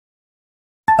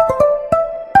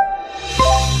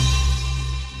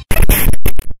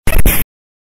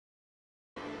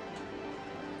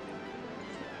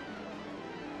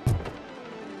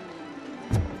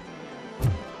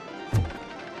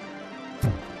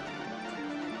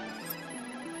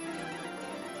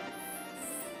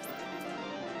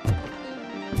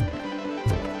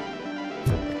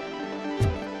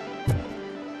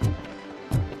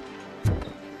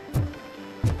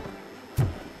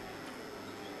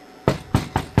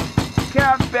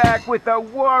Come back with a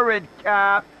warrant,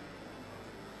 cop.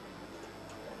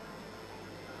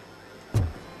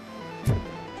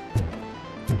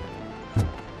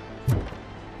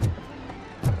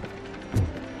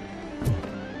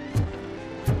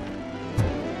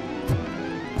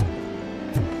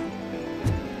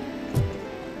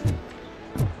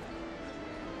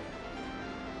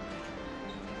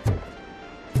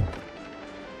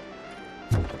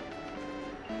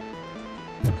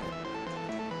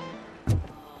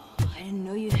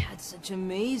 Such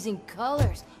amazing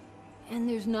colors. And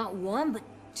there's not one, but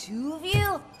two of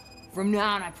you? From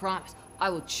now on, I promise, I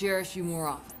will cherish you more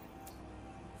often.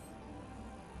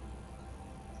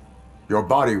 Your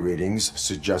body readings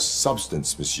suggest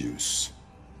substance misuse.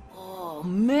 Oh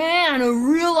man, a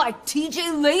real-life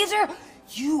TJ laser?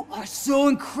 You are so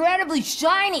incredibly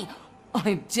shiny!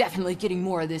 I'm definitely getting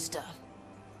more of this stuff.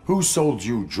 Who sold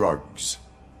you drugs?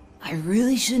 I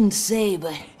really shouldn't say,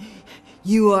 but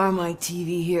you are my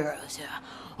TV heroes.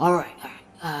 Alright.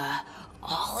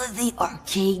 All of the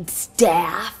arcade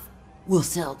staff will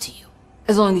sell to you,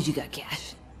 as long as you got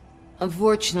cash.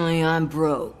 Unfortunately, I'm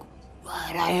broke,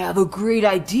 but I have a great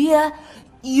idea.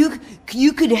 You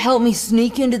could help me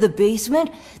sneak into the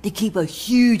basement. They keep a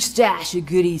huge stash of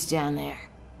goodies down there.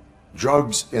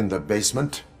 Drugs in the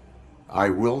basement?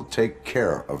 I will take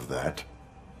care of that.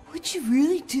 Would you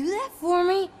really do that for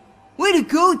me? Way to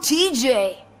go,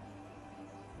 TJ!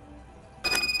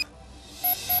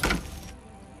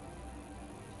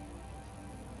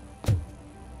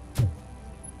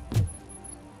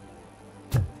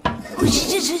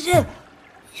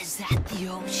 Is that the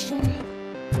ocean?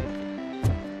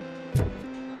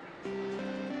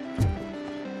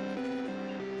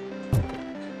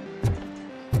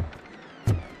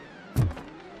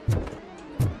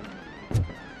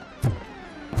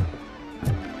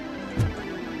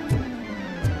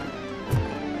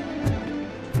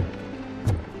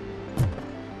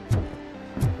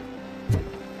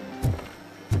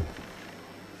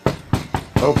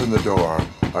 Open the door.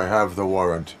 I have the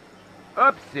warrant.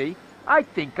 Oopsie, I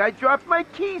think I dropped my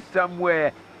key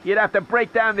somewhere. You'd have to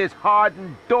break down this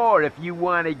hardened door if you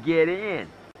want to get in.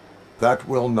 That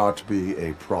will not be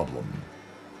a problem.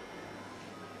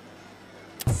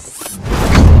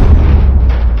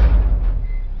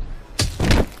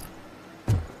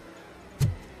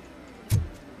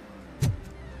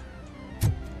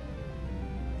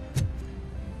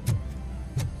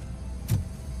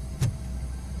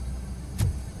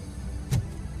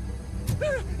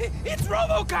 It's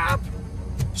Robocop!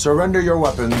 Surrender your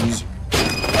weapons.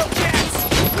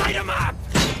 Yes! Light him up!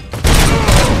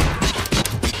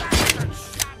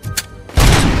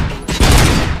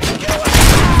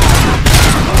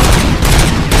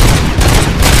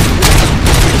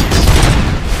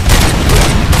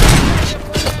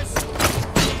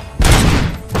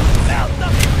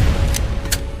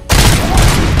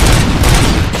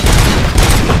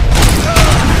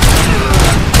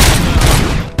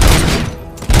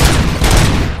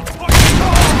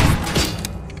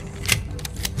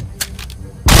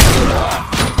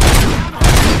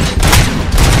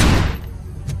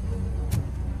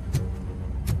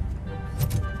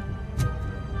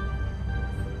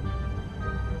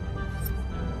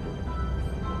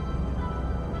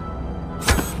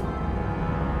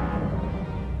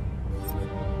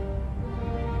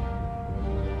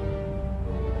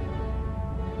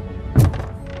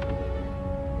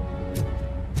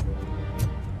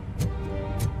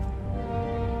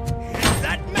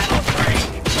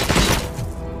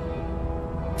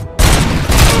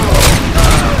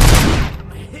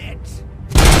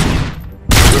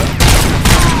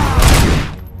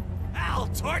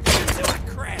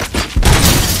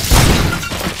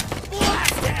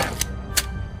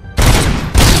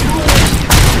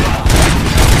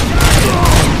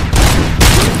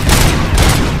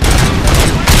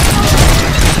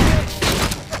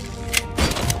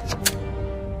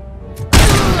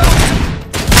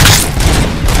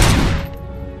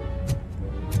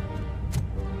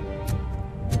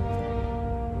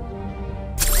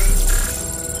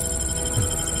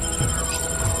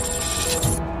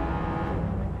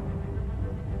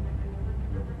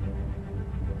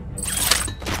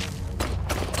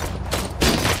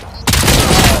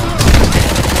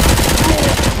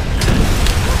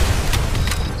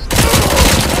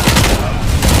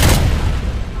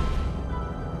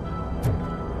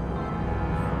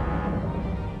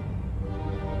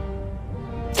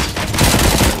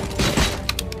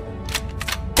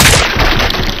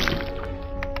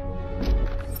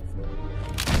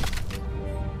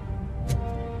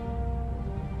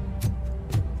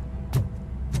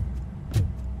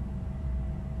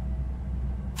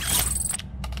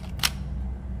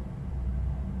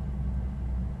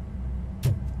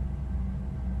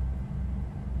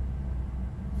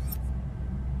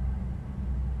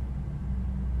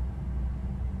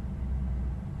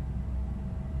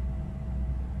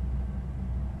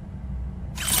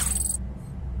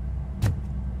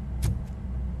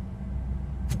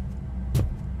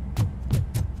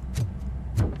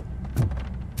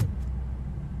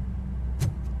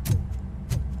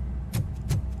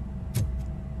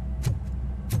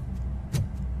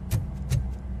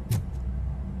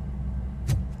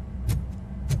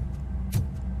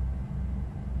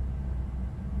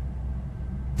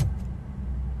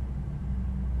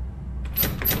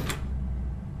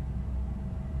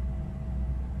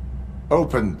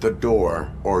 Open the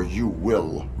door, or you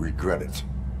will regret it.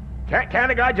 Can't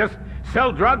a guy just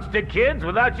sell drugs to kids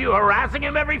without you harassing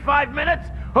him every 5 minutes?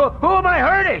 Who am I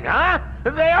hurting, huh?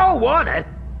 They all want it.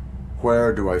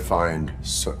 Where do I find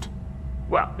Soot?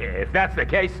 Well, if that's the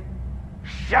case...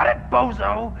 Shut it,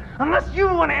 bozo! Unless you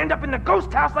want to end up in the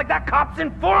ghost house like that cop's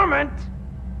informant!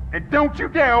 And don't you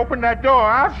dare open that door,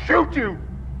 I'll shoot you!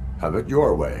 Have it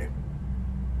your way.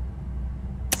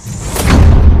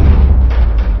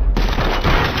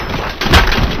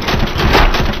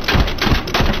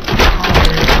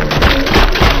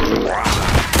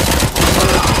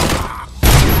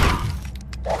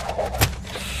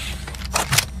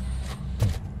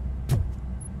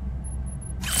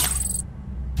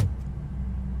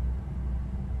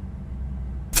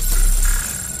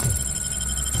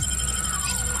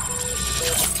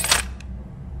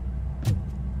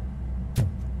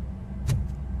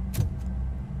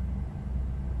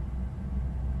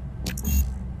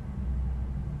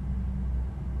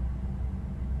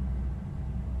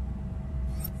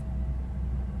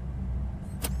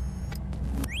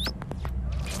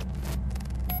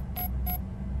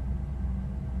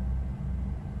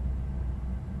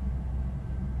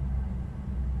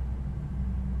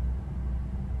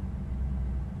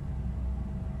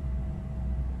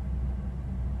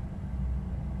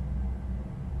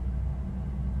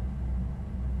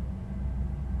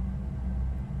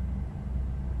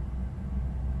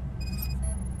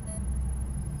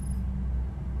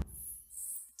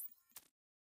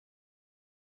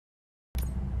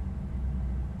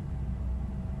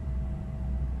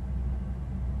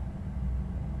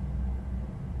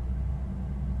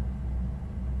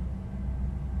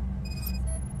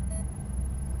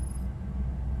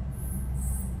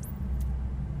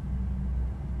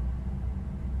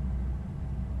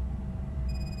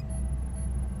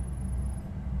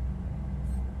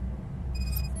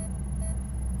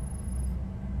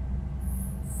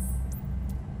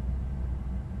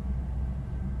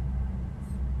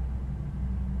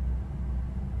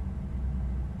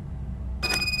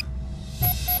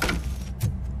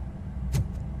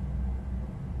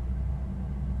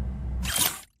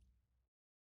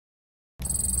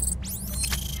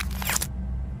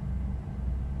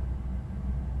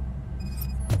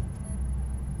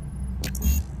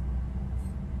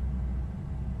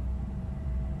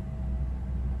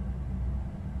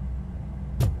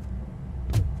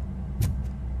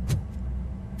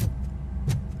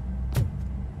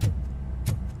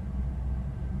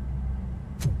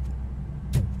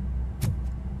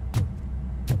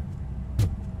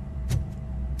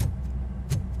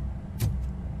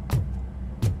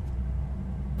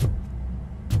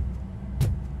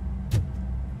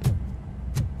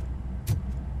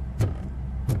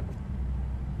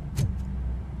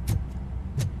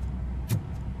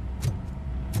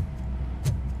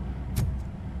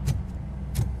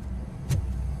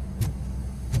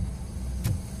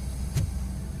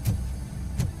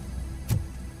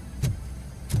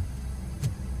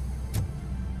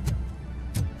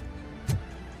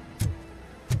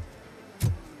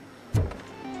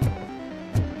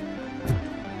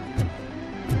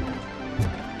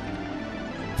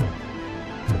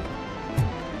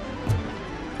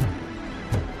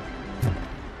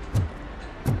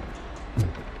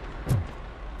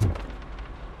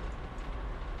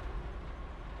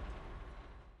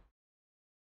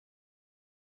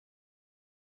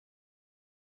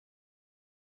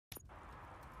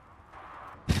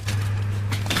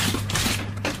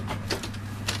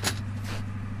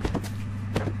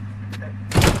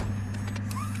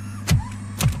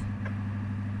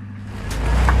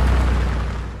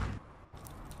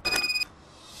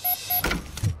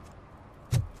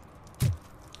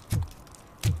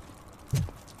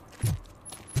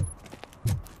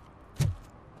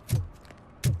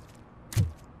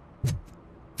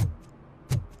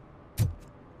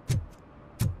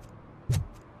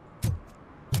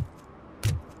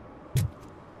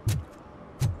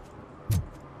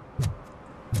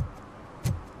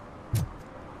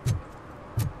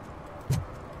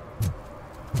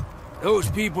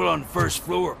 Those people on the first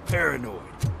floor are paranoid.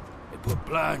 They put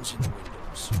blinds in the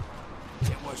windows.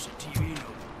 Can't watch the TV no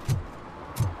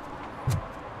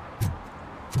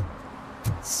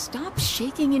more. Stop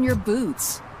shaking in your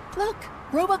boots. Look,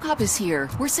 Robocop is here.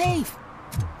 We're safe.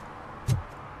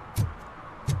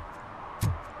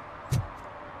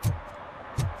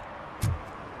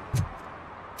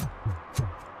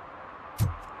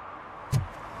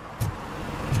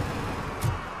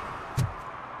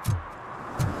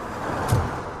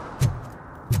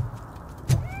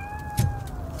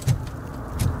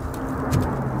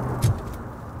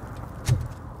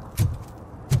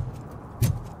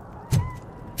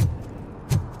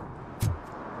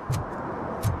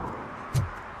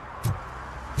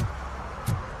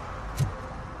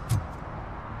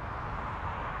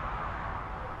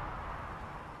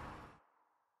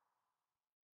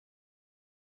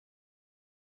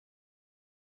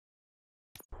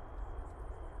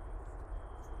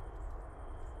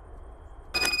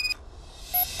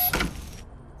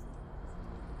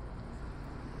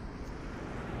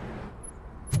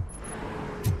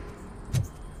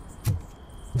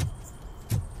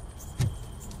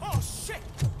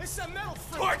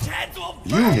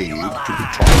 You need to be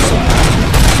taught some.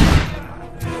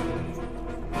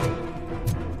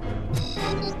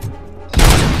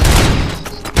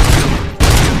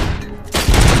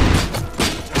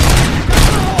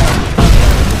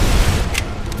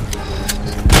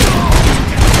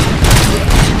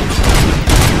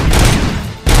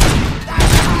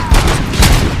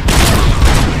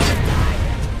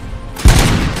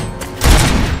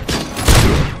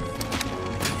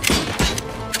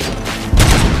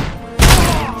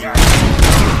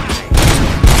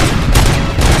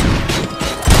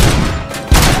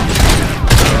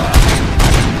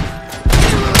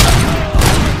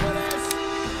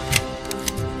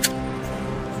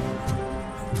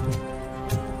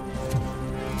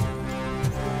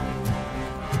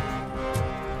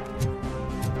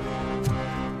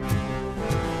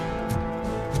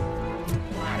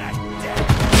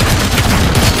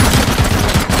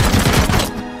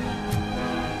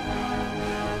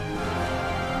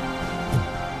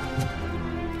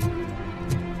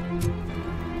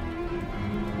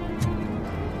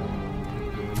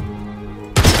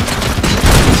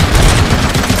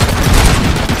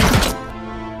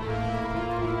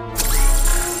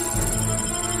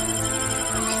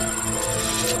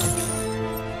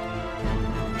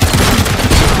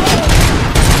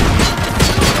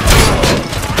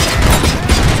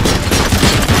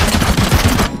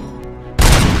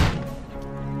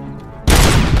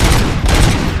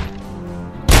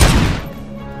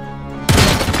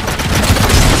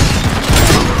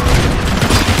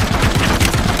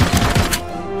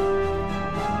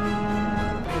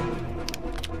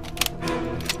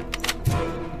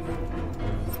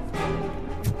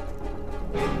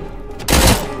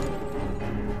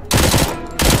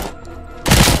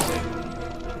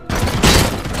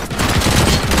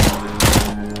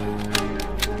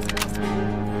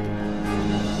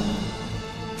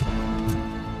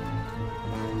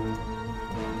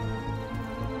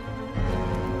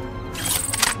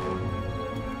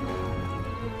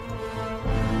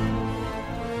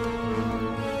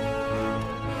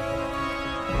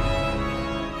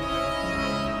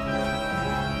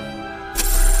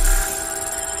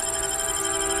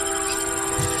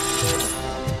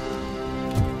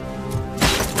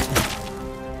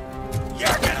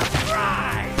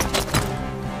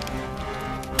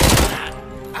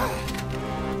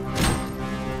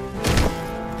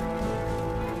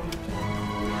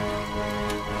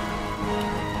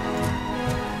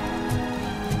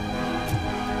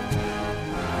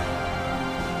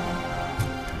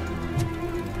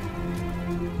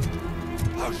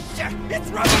 Oh shit! It's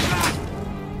Robocop!